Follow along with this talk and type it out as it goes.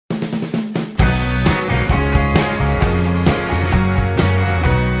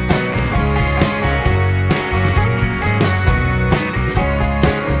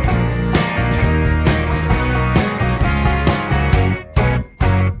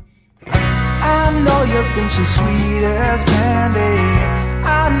you think she's sweet as candy.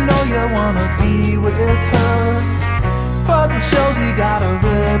 I know you wanna be with her, but Josie got a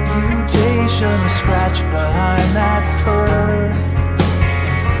reputation to scratch behind that purr.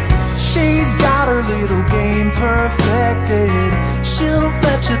 She's got her little game perfected. She'll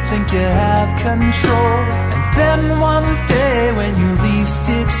let you think you have control, and then one day when you least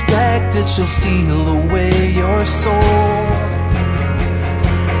expect it, she'll steal away your soul.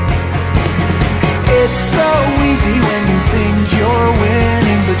 It's so easy when you think you're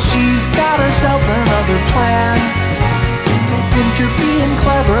winning, but she's got herself another plan. You think you're being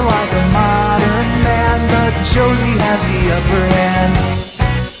clever like a modern man, but Josie has the upper hand.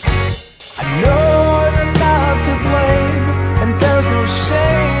 I know you're not to blame, and there's no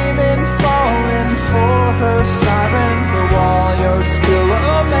shame in falling for her siren, but while you're still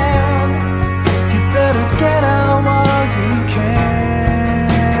a man, you better get out while you can.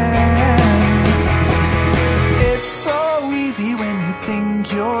 It's so easy when you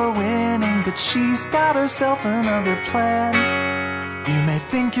think you're winning, but she's got herself another plan. You may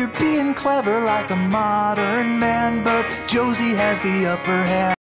think you're being clever like a modern man, but Josie has the upper hand.